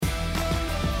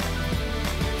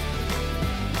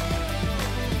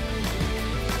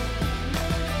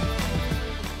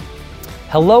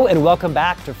Hello and welcome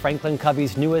back to Franklin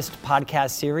Covey's newest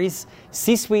podcast series,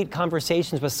 C-Suite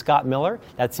Conversations with Scott Miller.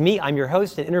 That's me, I'm your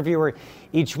host and interviewer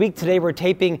each week. Today we're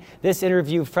taping this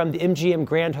interview from the MGM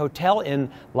Grand Hotel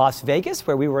in Las Vegas,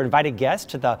 where we were invited guests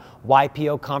to the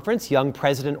YPO conference, Young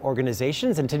President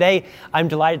Organizations. And today I'm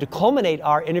delighted to culminate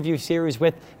our interview series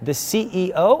with the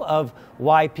CEO of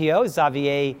YPO,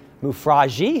 Xavier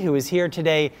Mufraggi, who is here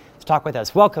today to talk with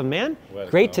us. Welcome, man.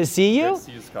 Welcome. Great to see you. Great to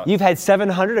see you, Scott. You've had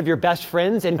 700 of your best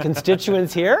friends and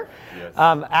constituents here, Yes.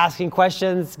 Asking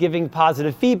questions, giving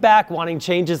positive feedback, wanting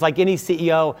changes like any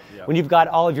CEO. Yeah. When you've got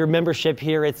all of your membership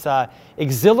here, it's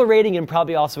exhilarating and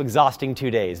probably also exhausting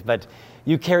 2 days, but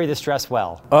you carry the stress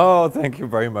well. Oh, thank you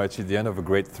very much. At the end of a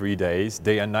great 3 days,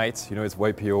 day and night, it's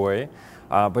YPOA.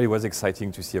 But it was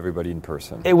exciting to see everybody in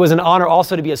person. It was an honor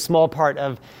also to be a small part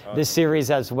of this series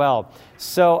as well.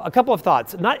 So a couple of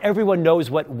thoughts. Not everyone knows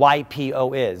what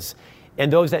YPO is,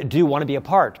 and those that do want to be a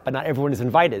part, but not everyone is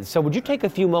invited. So would you take a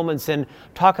few moments and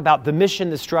talk about the mission,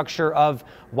 the structure of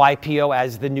YPO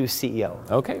as the new CEO?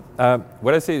 Okay.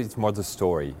 What I say is more the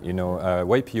story.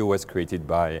 YPO was created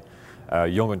by a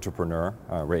young entrepreneur,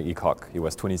 Ray Eacock. He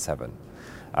was 27.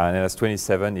 And as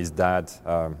 27, his dad,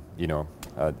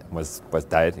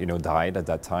 died at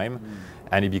that time,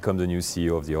 and he became the new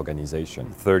CEO of the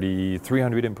organization.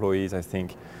 300 employees, I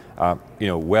think.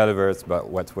 Well versed about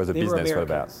what was the business all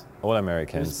about. All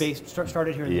Americans. It was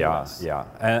started here in the US. Yeah.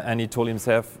 And he told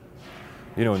himself,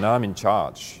 now I'm in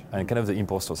charge, and kind of the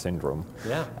imposter syndrome.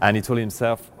 Yeah. And he told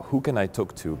himself, who can I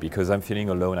talk to? Because I'm feeling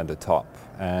alone at the top.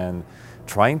 And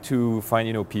trying to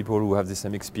find, people who have the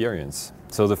same experience.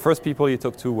 So the first people he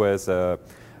talked to was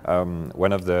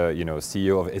one of the,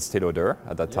 CEO of Estée Lauder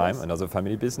at that time, another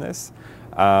family business.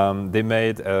 They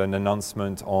made an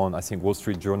announcement on, I think, Wall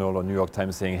Street Journal or New York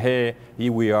Times saying, hey,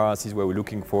 here we are, this is what we're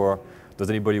looking for. Does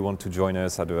anybody want to join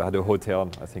us at a hotel,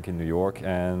 I think, in New York?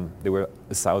 And there were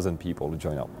 1,000 people who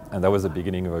joined up. And that was the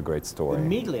beginning of a great story.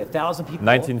 Immediately, 1,000 people.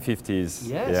 1950s.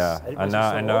 Yes. Yeah. And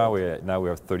now we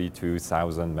have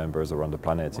 32,000 members around the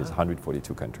planet. Wow. It's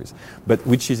 142 countries. But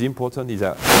which is important is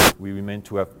that we remain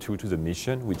to have true to the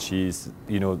mission, which is,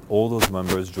 all those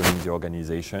members joining the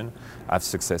organization have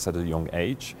success at a young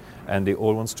age, and they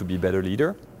all want to be better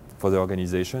leader for the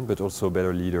organization, but also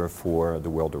better leader for the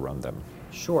world around them.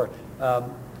 Sure.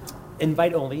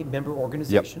 Invite only, member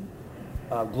organization,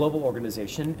 global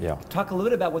organization. Yeah. Talk a little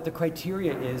bit about what the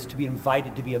criteria is to be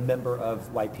invited to be a member of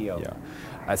YPO. Yeah.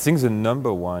 I think the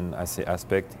number one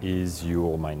aspect is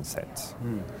your mindset.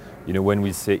 When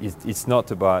we say it's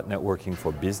not about networking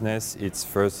for business, it's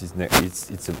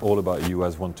all about you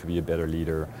as want to be a better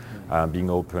leader, being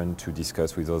open to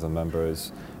discuss with other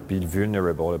members, being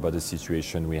vulnerable about the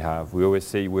situation we have. We always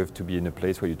say we have to be in a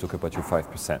place where you talk about your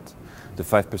 5%. The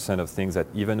 5% of things that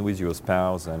even with your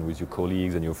spouse and with your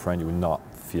colleagues and your friend, you will not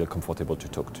feel comfortable to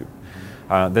talk to.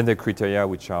 Then the criteria,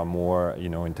 which are more,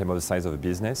 in terms of the size of a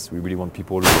business, we really want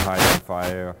people who hire and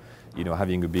fire,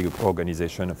 having a big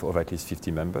organization of at least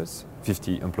 50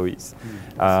 employees.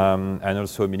 And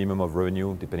also a minimum of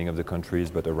revenue, depending on the countries,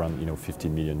 but around,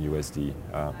 15 million USD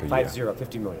per year.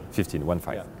 50 million. 15,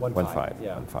 1.5.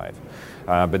 Yeah,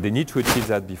 1.5. But they need to achieve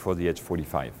that before the age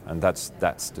 45. And that's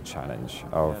the challenge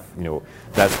of,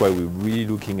 that's why we're really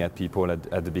looking at people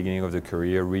at the beginning of the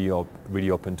career,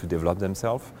 really open to develop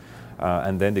themselves.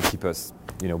 And then they keep us,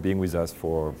 being with us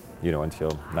for,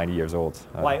 until 90 years old.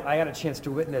 Well, I got a chance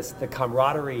to witness the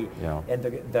camaraderie and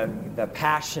the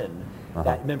passion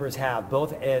that members have,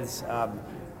 both as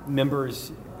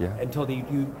members until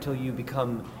you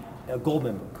become a gold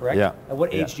member, correct? Yeah. At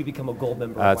what age do you become a gold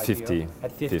member? At of YPO? 50.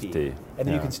 At 50. And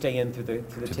then you can stay in through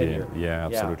the tenure. Yeah,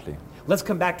 absolutely. Let's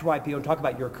come back to YPO and talk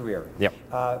about your career.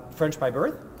 Yep. French by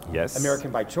birth. Yes.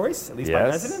 American by choice, at least by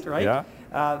resident, right? Yeah.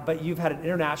 But you've had an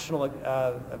international,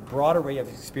 broad array of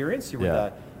experience. You were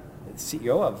the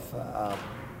CEO of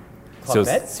Club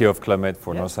Med. CEO of Club Med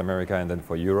for North America and then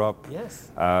for Europe.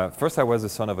 Yes. First, I was the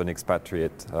son of an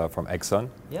expatriate from Exxon.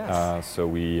 Yes. So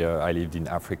I lived in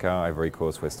Africa, Ivory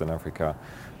Coast, Western Africa.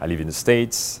 I live in the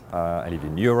States. I live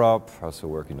in Europe. I also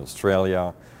work in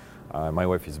Australia. My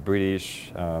wife is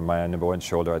British. My number one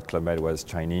shareholder at Club Med was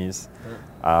Chinese.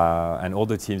 And all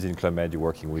the teams in Club Med you're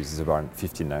working with is around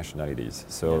 15 nationalities.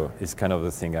 So it's kind of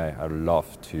the thing I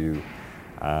love to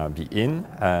be in,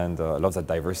 and I love that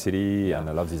diversity, and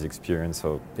I love this experience.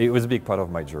 So it was a big part of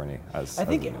my journey. I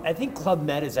think Club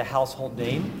Med is a household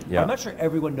name. Yeah. I'm not sure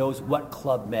everyone knows what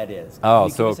Club Med is. Oh,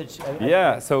 so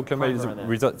so Club Med is a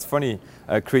result. It's funny,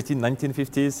 created in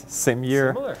 1950s, same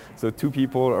year. Similar. So two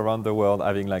people around the world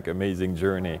having like amazing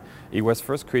journey. It was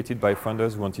first created by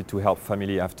founders who wanted to help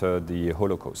family after the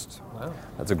Holocaust. Wow.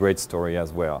 That's a great story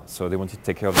as well. So they wanted to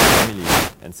take care of their family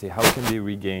and say how can they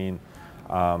regain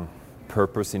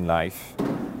purpose in life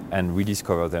and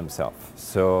rediscover themselves.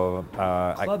 So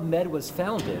Club Med was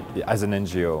founded as an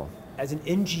NGO. As an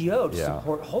NGO to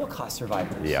support Holocaust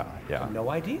survivors. Yeah. No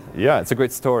idea. Yeah, it's a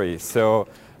great story. So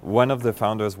one of the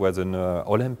founders was an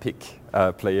Olympic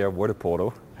player, water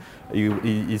polo.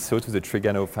 He saw to the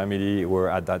Trigano family, who were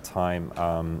at that time,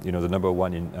 the number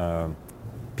one in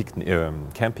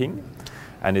camping,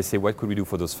 and they say, what could we do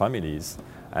for those families?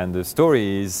 And the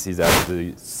story is that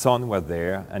the son was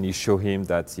there, and he showed him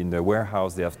that in the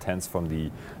warehouse they have tents from the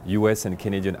US and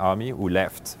Canadian Army who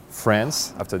left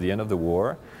France after the end of the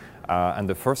war. And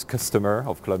the first customer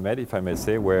of Club Med, if I may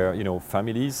say, were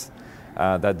families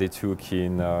that they took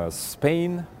in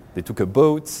Spain. They took a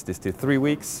boat, they stayed 3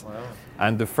 weeks. Wow.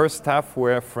 And the first staff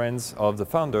were friends of the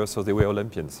founders, so they were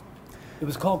Olympians. It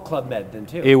was called Club Med then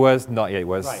too. It was not. Yeah, it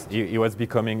was. Right. It was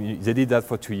becoming. They did that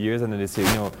for 2 years, and then they say,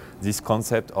 this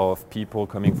concept of people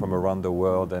coming from around the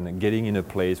world and getting in a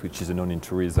place which is known in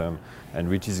tourism and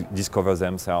which is discover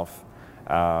themselves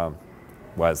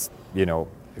was,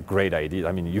 a great idea.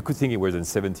 I mean, you could think it was in the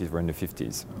 70s or in the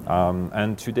 50s.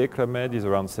 And today, Club Med is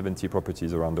around 70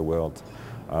 properties around the world.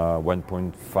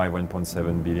 1.5,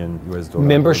 1.7 billion US dollars.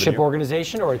 Membership revenue.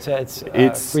 organization, or it's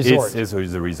resort? It's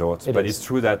a resort, but it's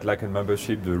true that like a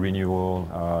membership, the renewal,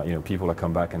 people will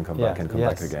come back and come back and come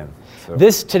back again. So.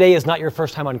 This today is not your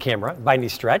first time on camera by any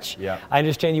stretch. Yeah. I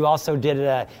understand you also did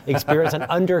an experience on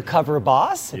Undercover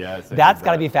Boss. Yeah, that's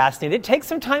got to be fascinating. Take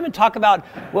some time and talk about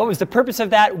what was the purpose of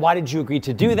that. Why did you agree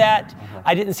to do that?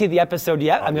 I didn't see the episode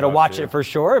yet. I'm going to watch it for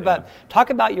sure. But talk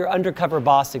about your Undercover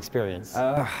Boss experience.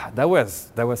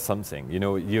 That was something.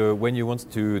 When you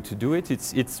want to do it,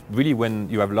 it's really when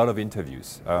you have a lot of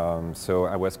interviews. So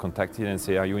I was contacted and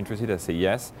say, "Are you interested?" I say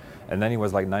yes, and then it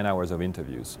was like 9 hours of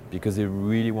interviews because they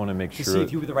really want to make sure to see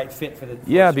if you were the right fit for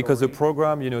the. Because the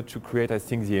program, to create, I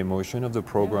think, the emotion of the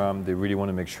program, they really want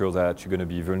to make sure that you're going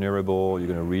to be vulnerable, you're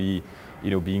going to really,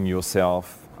 being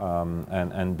yourself,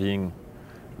 and being.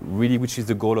 Really, which is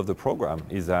the goal of the program,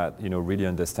 is that really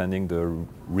understanding the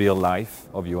real life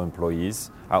of your employees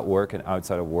at work and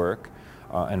outside of work,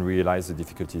 and realize the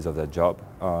difficulties of that job.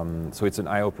 So it's an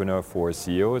eye-opener for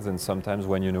CEOs, and sometimes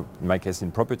when in my case in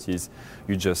properties,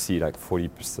 you just see like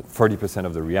 40%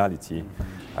 of the reality.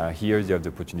 Here you have the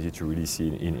opportunity to really see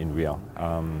in real.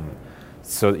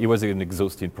 So it was an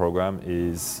exhausting program.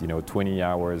 Is 20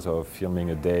 hours of filming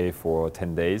a day for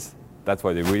 10 days. That's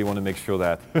why they really want to make sure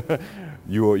that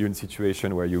you're in a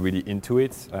situation where you're really into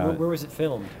it. Where was it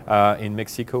filmed? In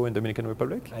Mexico and Dominican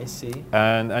Republic. I see.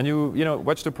 And you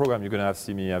watch the program. You're gonna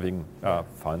see me having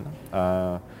fun.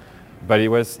 But it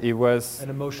was an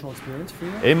emotional experience for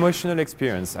you. Emotional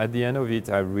experience. At the end of it,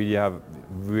 I really have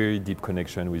very deep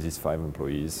connection with these 5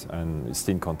 employees and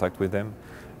stay in contact with them.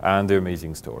 And they're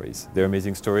amazing stories. They're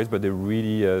amazing stories, but they're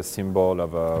really a symbol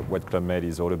of what Club Med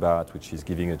is all about, which is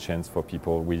giving a chance for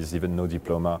people with even no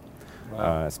diploma,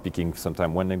 speaking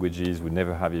sometimes 1 languages, who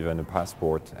never have even a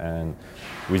passport. And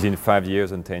within 5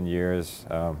 years and 10 years,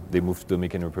 they move to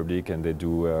Dominican Republic and they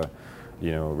do,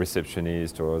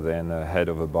 receptionist or then head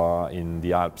of a bar in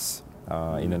the Alps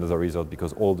in another resort,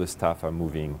 because all the staff are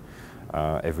moving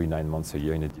every 9 months a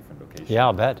year in a different location. Yeah,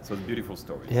 I'll bet. So it's beautiful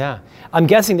stories. Yeah. I'm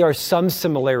guessing there are some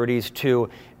similarities to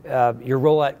your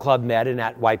role at Club Med and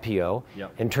at YPO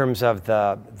in terms of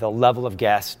the level of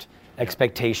guest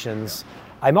expectations.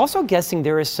 I'm also guessing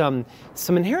there is some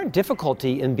inherent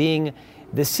difficulty in being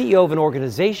the CEO of an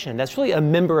organization that's really a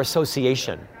member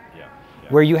association,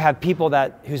 where you have people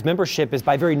whose membership is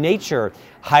by very nature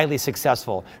highly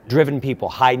successful, driven people,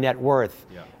 high net worth,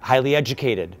 highly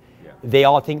educated. They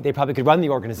all think they probably could run the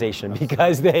organization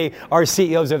because they are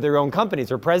CEOs of their own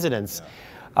companies or presidents.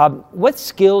 What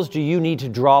skills do you need to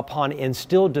draw upon and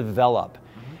still develop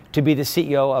to be the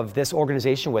CEO of this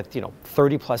organization with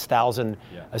 30,000+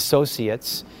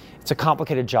 associates? It's a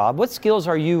complicated job. What skills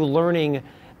are you learning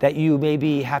that you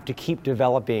maybe have to keep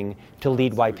developing to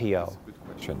lead YPO? That's a good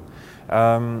question.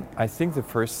 I think the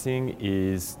first thing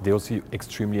is they're also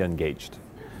extremely engaged.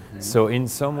 So in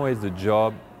some ways the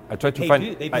job, I try to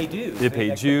find... They pay dues. They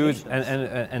pay dues,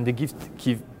 and they give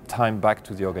time back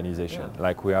to the organization.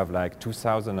 Like we have like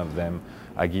 2,000 of them.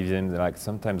 I give them like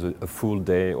sometimes a full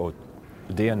day or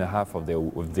a day and a half of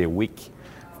their week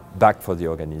back for the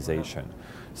organization.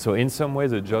 So in some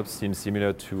ways, the job seems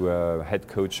similar to a head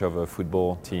coach of a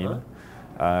football team,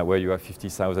 where you have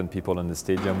 50,000 people in the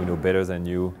stadium who know better than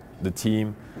you, the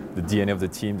team, the DNA of the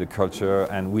team, the culture,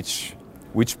 and which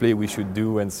play we should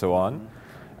do, and so on.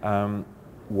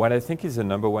 What I think is the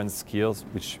number one skill,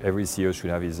 which every CEO should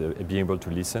have, is being able to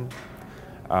listen,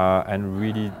 and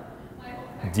really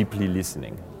deeply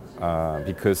listening.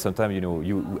 Because sometimes,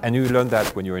 you learn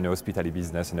that when you're in a hospitality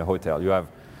business, in a hotel. You have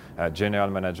a general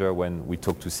manager, when we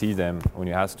talk to see them, when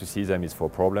you ask to see them, it's for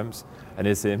problems. And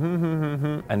they say,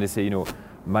 and they say,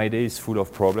 my day is full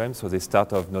of problems. So they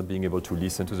start off not being able to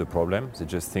listen to the problem. They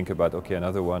just think about, okay,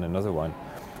 another one.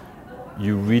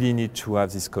 You really need to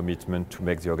have this commitment to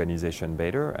make the organization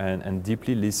better and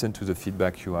deeply listen to the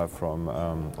feedback you have from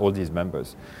all these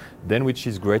members. Then, which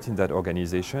is great in that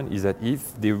organization, is that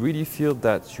if they really feel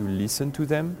that you listen to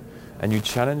them and you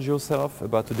challenge yourself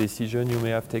about a decision you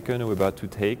may have taken or about to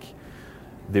take,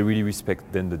 they really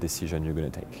respect then the decision you're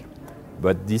going to take.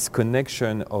 But this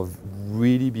connection of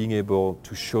really being able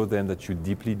to show them that you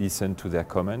deeply listen to their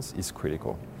comments is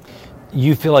critical.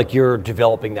 You feel like you're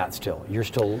developing that still. You're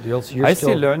still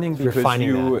learning, because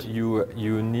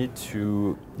you need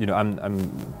to.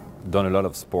 I'm done a lot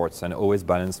of sports and always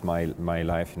balance my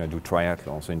life. I do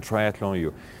triathlon. So in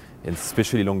triathlon, and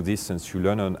especially long distance, you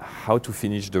learn on how to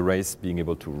finish the race being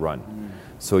able to run.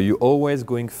 So you're always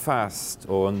going fast,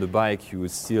 or on the bike you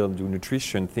still do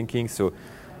nutrition, thinking. So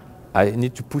I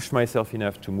need to push myself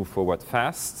enough to move forward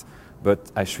fast.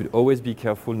 But I should always be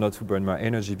careful not to burn my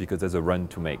energy, because there's a run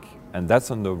to make. And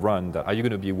that's on the run. Are you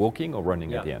going to be walking or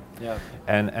running at the end? Yeah.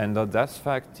 And that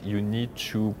fact, you need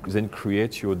to then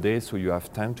create your day so you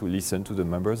have time to listen to the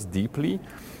members deeply,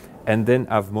 and then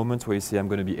have moments where you say, I'm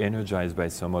going to be energized by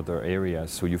some other area,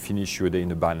 so you finish your day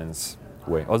in a balanced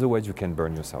way. Otherwise, you can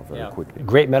burn yourself very quickly.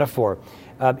 Great metaphor.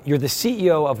 You're the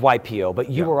CEO of YPO,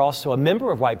 but you were also a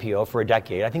member of YPO for a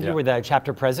decade. I think you were the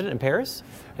chapter president in Paris.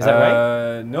 Is that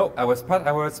right? No, I was part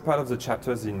of the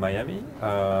chapters in Miami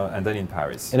and then in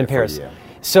Paris. And in Paris.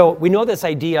 So we know this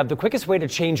idea of the quickest way to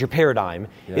change your paradigm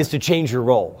is to change your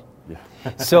role.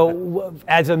 So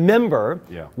as a member,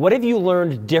 what have you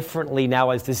learned differently now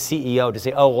as the CEO to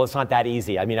say, oh, well, it's not that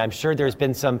easy? I mean, I'm sure there's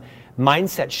been some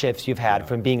mindset shifts you've had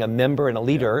from being a member and a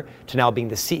leader to now being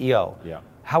the CEO.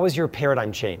 How has your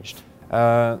paradigm changed?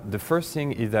 The first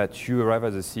thing is that you arrive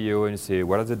as a CEO and you say,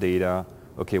 what are the data?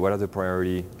 Okay, what are the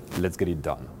priorities? Let's get it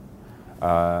done.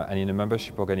 And in a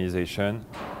membership organization,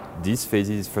 this phase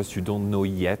is first, you don't know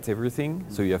yet everything,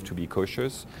 so you have to be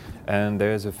cautious. And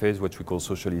there is a phase what we call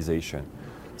socialization.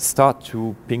 Start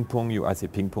to ping-pong your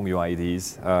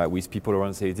ideas with people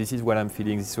around, say, this is what I'm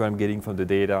feeling, this is what I'm getting from the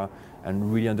data,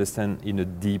 and really understand in a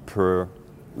deeper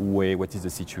way what is the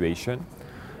situation.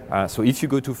 So if you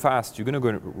go too fast, you're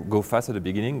going to go fast at the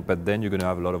beginning, but then you're going to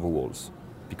have a lot of walls,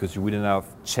 because you wouldn't have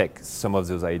checked some of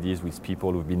those ideas with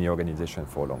people who've been in the organization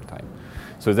for a long time.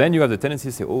 So then you have the tendency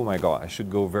to say, oh my God, I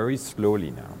should go very slowly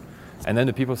now. And then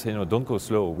the people say, no, don't go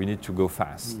slow, we need to go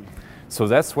fast. So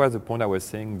that's where the point I was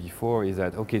saying before is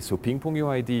that, okay, so ping-pong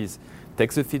your ideas,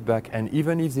 take the feedback, and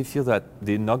even if they feel that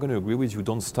they're not going to agree with you,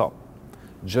 don't stop.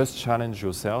 Just challenge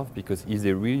yourself, because if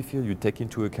they really feel you take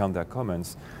into account their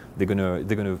comments, they're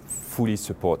gonna fully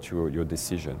support your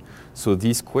decision. So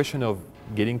this question of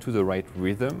getting to the right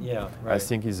rhythm, I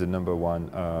think is the number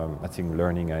one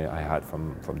learning I had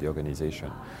from the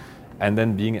organization. And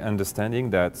then understanding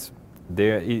that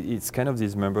it's kind of,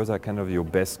 these members are kind of your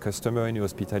best customer in your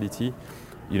hospitality.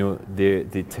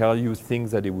 They tell you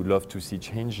things that they would love to see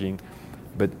changing,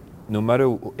 but no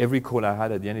matter, every call I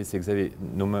had at the end, it's Xavier,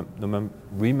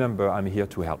 remember, I'm here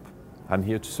to help. I'm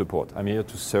here to support. I'm here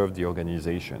to serve the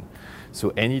organization. So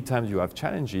anytime you have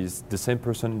challenges, the same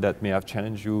person that may have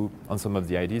challenged you on some of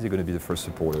the ideas are going to be the first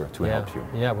supporter to help you.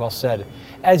 Yeah, well said.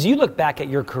 As you look back at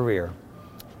your career,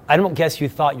 I don't guess you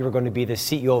thought you were going to be the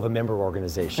CEO of a member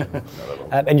organization.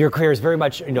 And your career is very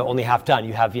much only half done.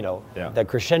 You have the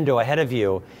crescendo ahead of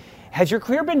you. Has your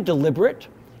career been deliberate?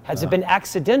 Has it been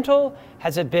accidental?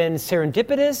 Has it been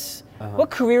serendipitous?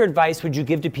 What career advice would you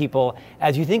give to people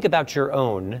as you think about your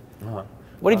own?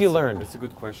 What have you learned? That's a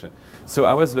good question. So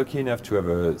I was lucky enough to have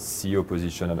a CEO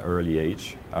position at an early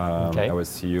age. I was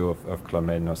CEO of Club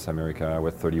Med North America. I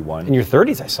was 31. In your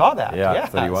 30s, I saw that. Yeah,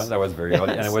 31. That was very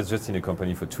early. And I was just in the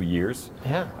company for 2 years.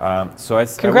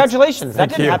 Congratulations. That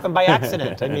didn't happen by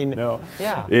accident. I mean,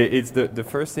 It's the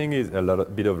first thing is a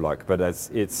bit of luck, but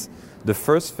it's the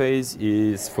first phase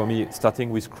is, for me,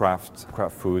 starting with craft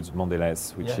foods,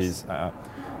 Mondelez, which is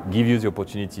give you the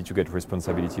opportunity to get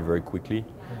responsibility very quickly.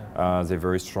 They're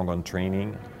very strong on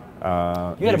training. You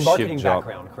had a marketing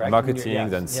background, correct? Marketing,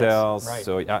 then sales. Right.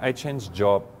 So I changed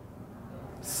job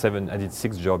I did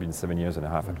 6 jobs in 7.5 years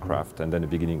at Kraft, and then the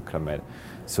beginning Club Med.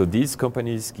 So these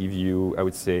companies give you, I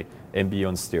would say, MBA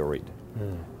on steroid.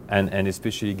 And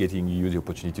especially getting you the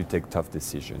opportunity to take tough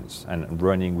decisions and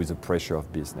running with the pressure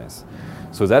of business.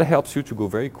 So that helps you to go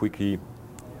very quickly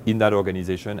in that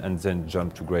organization and then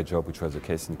jump to great job, which was the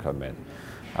case in Club Med.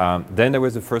 Then there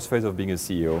was the first phase of being a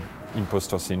CEO,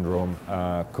 imposter syndrome,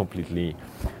 completely.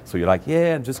 So you're like,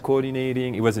 yeah, I'm just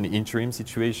coordinating. It was an interim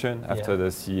situation after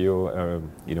the CEO,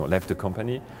 left the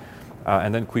company.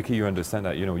 And then quickly you understand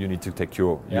that, you need to take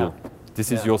this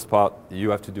is your spot, you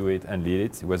have to do it and lead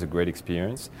it. It was a great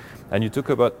experience. And you talk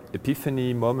about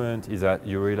epiphany moment is that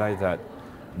you realize that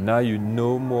now you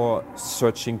no more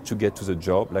searching to get to the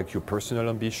job, like your personal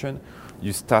ambition.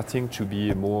 You're starting to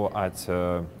be more at,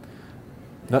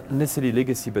 not necessarily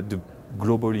legacy, but the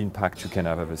global impact you can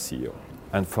have as a CEO.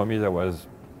 And for me, that was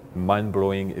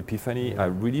mind-blowing epiphany. I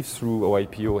really, through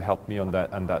OIPO, helped me on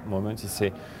that moment to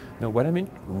say, no, what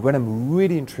I'm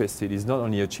really interested is not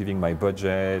only achieving my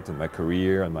budget and my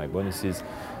career and my bonuses,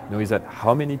 is that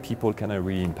how many people can I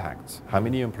really impact? How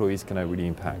many employees can I really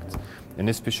impact? And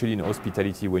especially in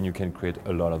hospitality when you can create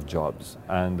a lot of jobs.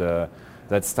 And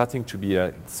that's starting to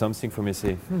be something for me to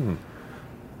say,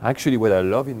 actually what I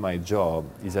love in my job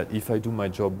is that if I do my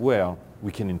job well,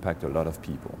 we can impact a lot of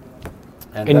people.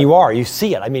 And you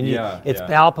see it. I mean, it's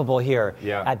palpable here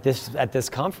at this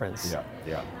conference.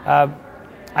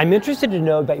 I'm interested to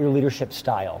know about your leadership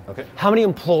style. Okay. How many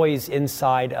employees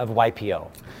inside of YPO?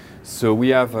 So we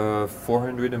have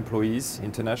 400 employees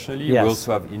internationally. Yes. We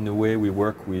also have, in a way, we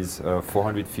work with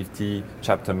 450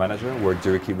 chapter managers, work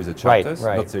directly with the chapters.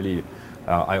 Right. Not really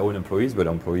I own employees, but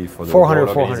employee for the 400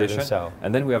 whole organization. Or so.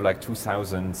 And then we have like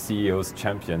 2,000 CEOs,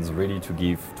 champions, ready to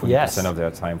give 20% of their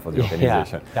time for the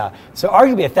organization. Yeah. So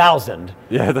arguably 1,000.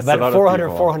 Yeah, that's but a lot 400,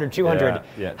 of people. 400, 200.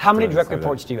 Yeah, How many direct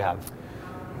reports do you have?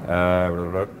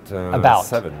 About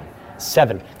 7.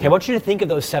 7. Okay, I want you to think of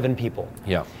those 7 people.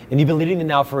 Yeah. And you've been leading them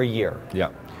now for a year.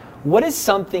 Yeah. What is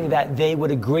something that they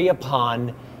would agree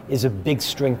upon is a big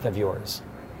strength of yours?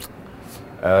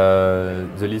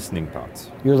 The listening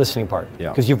part. Your listening part. Yeah.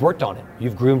 Because you've worked on it.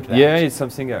 You've groomed that. Yeah, it's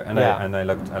something, I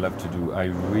love to do.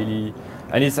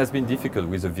 And it has been difficult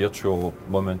with the virtual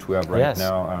moment we have right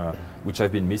now, which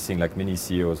I've been missing, like many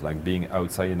CEOs, like being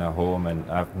outside in a home and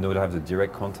not have the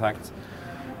direct contact.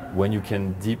 When you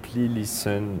can deeply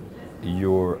listen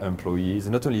your employees,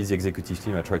 not only the executive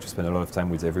team, I try to spend a lot of time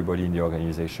with everybody in the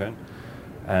organization.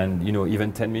 And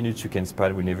even 10 minutes you can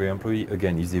spend with every employee.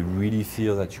 Again, if they really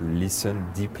feel that you listen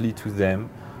deeply to them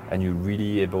and you're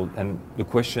really able, and the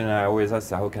question I always ask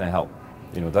is, how can I help?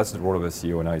 That's the role of a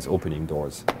CEO now, is opening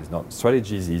doors. It's not,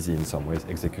 strategy is easy in some ways,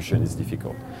 execution is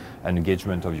difficult. And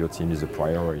engagement of your team is a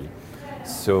priority.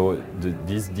 So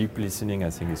this deep listening, I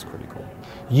think, is critical.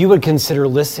 You would consider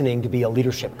listening to be a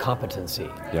leadership competency.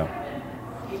 Yeah.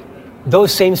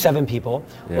 Those same 7 people,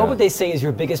 what would they say is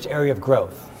your biggest area of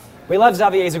growth? We love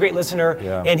Xavier, he's a great listener,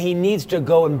 and he needs to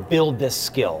go and build this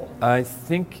skill. I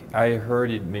think I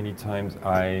heard it many times,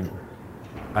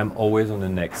 I'm always on the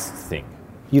next thing.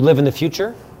 You live in the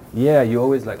future? Yeah, you're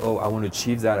always like, I want to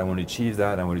achieve that, I want to achieve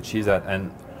that, I want to achieve that.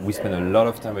 And we spend a lot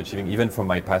of time achieving, even from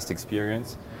my past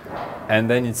experience. And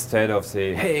then instead of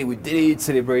saying, hey, we did it,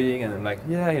 celebrating, and I'm like,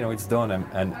 it's done.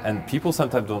 And people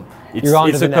sometimes don't. It's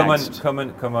a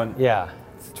common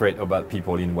trait about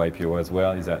people in YPO as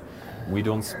well, is that we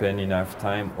don't spend enough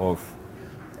time of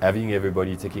having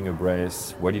everybody taking a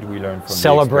breath. What did we learn from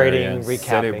celebrating, the experience?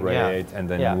 recapping, celebrate, and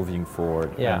then moving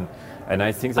forward. Yeah. And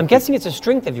I think I'm guessing it's a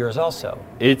strength of yours also.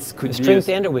 It could be a strength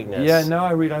and a weakness. Yeah, now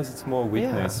I realize it's more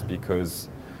weakness because,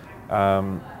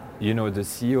 the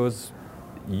CEOs,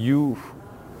 you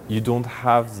don't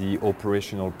have the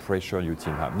operational pressure your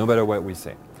team have, no matter what we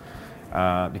say.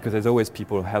 Because there's always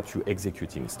people who help you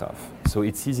executing stuff. So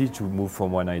it's easy to move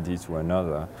from one idea to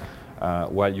another.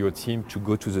 While your team, to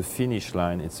go to the finish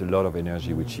line, it's a lot of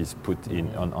energy which is put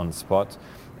in on spot.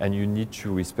 And you need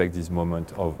to respect this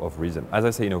moment of rhythm. As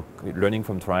I say, learning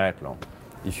from triathlon,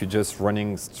 if you're just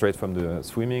running straight from the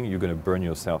swimming, you're going to burn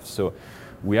yourself. So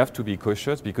we have to be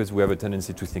cautious because we have a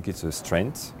tendency to think it's a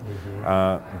strength.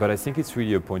 But I think it's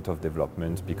really a point of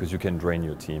development because you can drain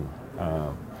your team.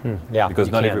 Because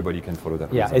not everybody can follow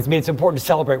that. It's important to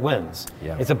celebrate wins.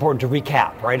 Yeah. It's important to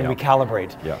recap, right, and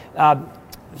recalibrate.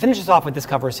 Finish us off with this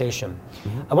conversation.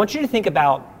 I want you to think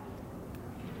about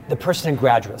the person in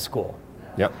graduate school.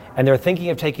 And they're thinking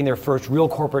of taking their first real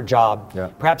corporate job.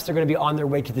 Perhaps they're going to be on their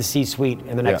way to the C-suite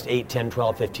in the next 8, 10,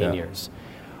 12, 15 years.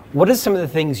 What are some of the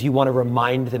things you want to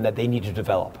remind them that they need to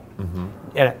develop?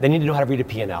 And they need to know how to read a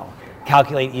P&L,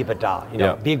 calculate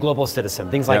EBITDA, be a global citizen,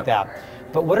 things like that.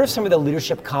 But what are some of the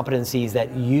leadership competencies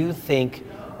that you think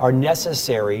are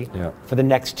necessary for the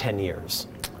next 10 years?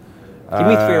 Give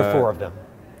me 3 or 4 of them.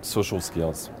 Social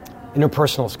skills.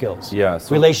 Interpersonal skills. Yeah.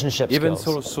 So relationship skills.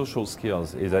 Even social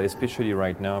skills is that especially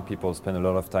right now people spend a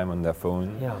lot of time on their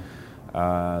phone.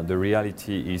 Yeah. The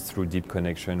reality is through deep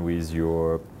connection with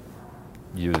your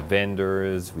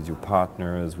vendors, with your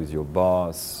partners, with your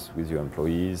boss, with your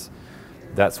employees.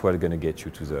 That's what's going to get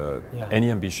you to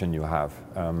any ambition you have.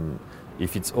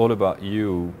 If it's all about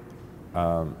you,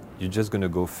 you're just going to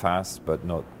go fast but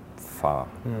not far.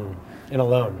 And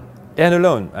alone. And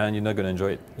alone, and you're not going to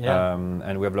enjoy it. Yeah.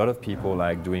 And we have a lot of people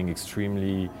like doing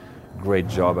extremely great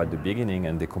job at the beginning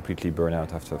and they completely burn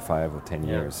out after 5 or 10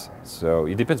 years. So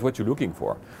it depends what you're looking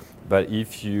for. But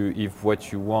if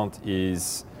what you want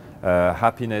is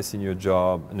happiness in your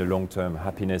job, in the long term,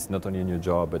 happiness not only in your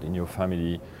job but in your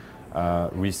family,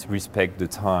 respect the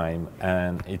time,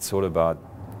 and it's all about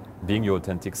being your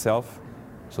authentic self.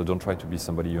 So don't try to be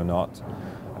somebody you're not.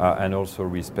 And also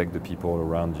respect the people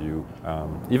around you.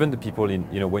 Even the people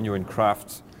when you're in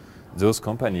craft, those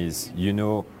companies, you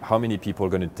know how many people are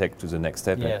going to take to the next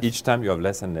step. Yes. And each time you have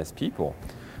less and less people.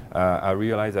 I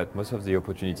realized that most of the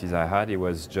opportunities I had, it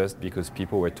was just because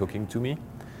people were talking to me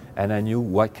and I knew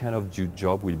what kind of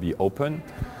job will be open.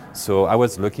 So I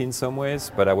was lucky in some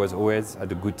ways, but I was always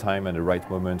at a good time and the right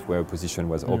moment where a position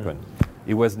was open.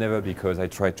 It was never because I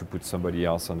tried to put somebody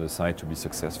else on the side to be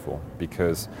successful,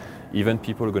 because even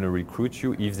people are going to recruit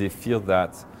you if they feel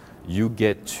that you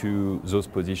get to those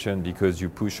positions because you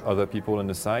push other people on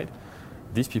the side.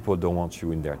 These people don't want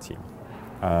you in their team.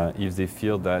 If they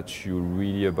feel that you're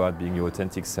really about being your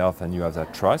authentic self and you have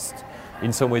that trust,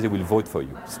 in some ways they will vote for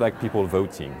you. It's like people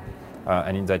voting.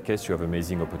 And in that case, you have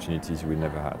amazing opportunities you will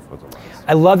never have otherwise.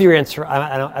 I love your answer.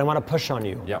 I want to push on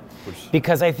you. Yeah, push.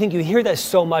 Because I think you hear that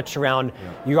so much around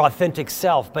your authentic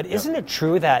self. But isn't it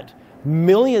true that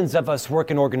millions of us work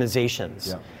in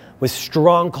organizations with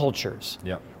strong cultures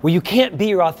where you can't be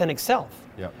your authentic self?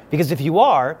 Because if you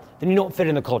are, then you don't fit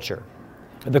in the culture.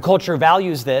 The culture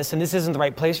values this, and this isn't the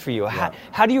right place for you.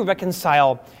 How do you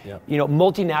reconcile,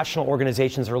 multinational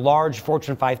organizations or large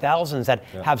Fortune 5000s that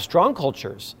have strong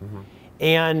cultures,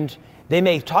 and they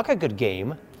may talk a good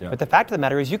game, but the fact of the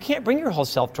matter is you can't bring your whole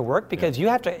self to work because you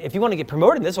have to. If you want to get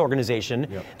promoted in this organization,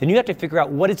 then you have to figure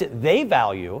out what is it they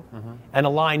value, and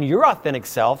align your authentic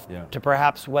self to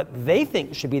perhaps what they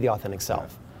think should be the authentic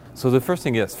self. So the first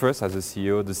thing is, first as a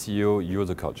CEO, you're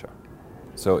the culture.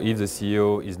 So if the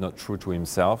CEO is not true to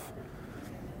himself,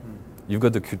 you've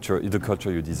got the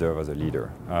culture you deserve as a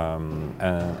leader,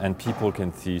 and people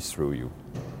can see through you.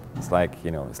 It's like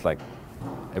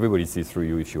everybody sees through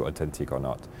you if you're authentic or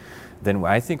not. Then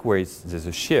I think where there's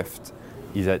a shift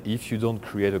is that if you don't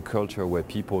create a culture where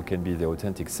people can be their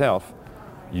authentic self,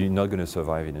 you're not going to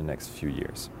survive in the next few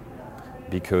years.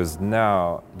 Because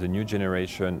now the new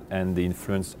generation, and they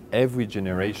influence every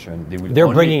generation, they're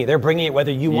bringing it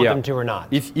whether you want them to or not.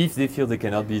 If they feel they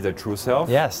cannot be their true self,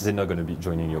 they're not going to be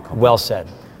joining your company. Well said.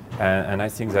 And I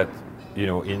think that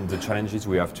in the challenges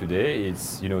we have today,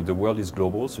 it's the world is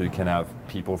global, so you can have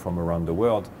people from around the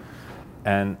world,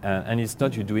 and it's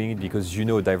not you doing it because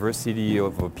diversity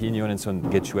of opinion and so on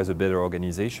gets you as a better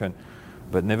organization.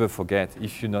 But never forget,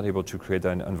 if you're not able to create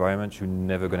an environment, you're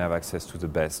never going to have access to the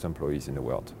best employees in the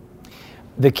world.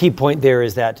 The key point there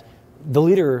is that the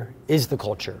leader is the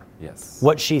culture. Yes.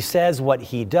 What she says, what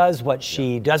he does, what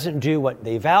she doesn't do, what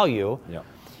they value.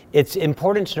 It's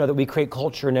important to know that we create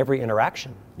culture in every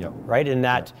interaction, right? And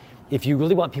that if you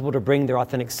really want people to bring their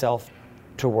authentic self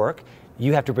to work,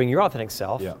 you have to bring your authentic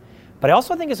self. But I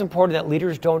also think it's important that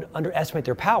leaders don't underestimate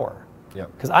their power.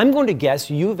 Because I'm going to guess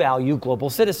you value global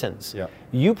citizens.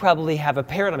 You probably have a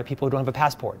paradigm of people who don't have a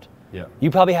passport. You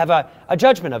probably have a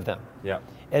judgment of them.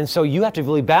 And so you have to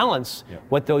really balance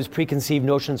what those preconceived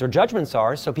notions or judgments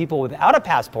are, so people without a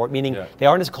passport, meaning they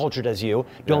aren't as cultured as you,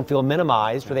 don't feel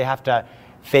minimized, or they have to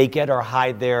fake it or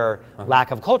hide their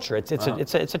lack of culture. It's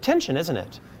a tension, isn't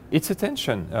it? It's a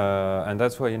tension, and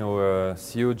that's why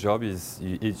CEO job is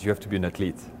you have to be an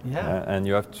athlete, and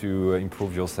you have to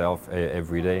improve yourself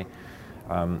every day.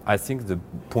 I think the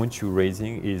point you're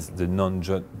raising is the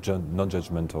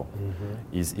non-judgmental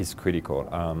is critical,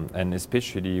 and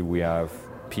especially we have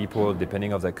people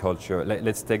depending on their culture.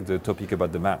 Let's take the topic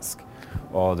about the mask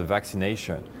or the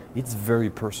vaccination. It's very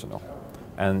personal,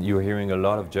 and you're hearing a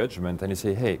lot of judgment, and you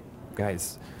say, hey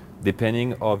guys,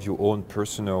 depending of your own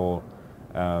personal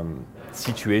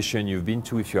situation you've been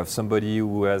to, if you have somebody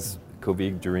who has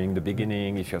COVID during the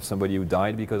beginning, if you have somebody who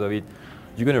died because of it,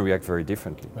 you're going to react very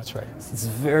differently. That's right. It's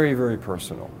very, very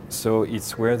personal. So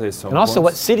it's where there's some. And also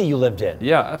what city you lived in.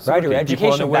 Yeah, absolutely. Right, or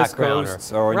educational people on the West background.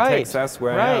 Coast or in Texas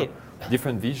where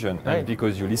different vision. Right. And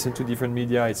because you listen to different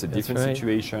media, it's a different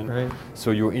situation. Right.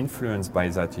 So you're influenced by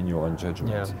that in your own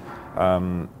judgment.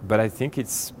 Yeah. But I think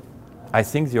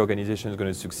the organization is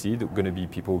going to succeed, going to be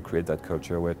people who create that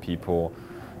culture where people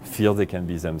feel they can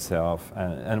be themselves.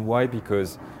 And why?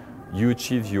 Because you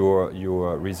achieve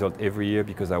your result every year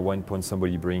because at one point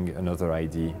somebody bring another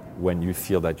idea when you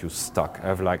feel that you're stuck. I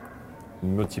have like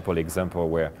multiple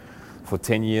examples where for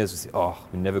 10 years we say, oh,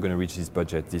 we're never going to reach this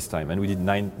budget this time. And we did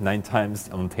nine times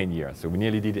on 10 years. So we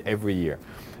nearly did it every year.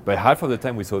 But half of the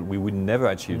time we thought we would never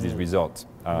achieve this result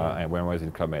when I was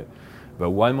in Club Med. But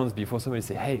 1 month before, somebody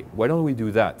say, hey, why don't we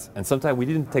do that? And sometimes we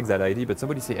didn't take that idea, but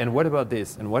somebody say, and what about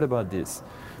this? And what about this?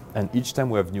 And each time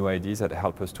we have new ideas that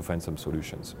help us to find some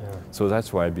solutions. Yeah. So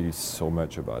that's why I believe so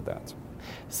much about that.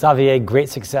 Xavier, great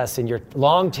success in your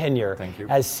long tenure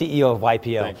as CEO of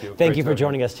YPO. Thank you. Thank you for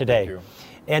joining us today. Thank you.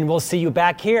 And we'll see you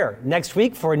back here next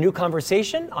week for a new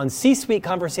conversation on C-Suite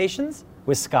Conversations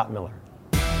with Scott Miller.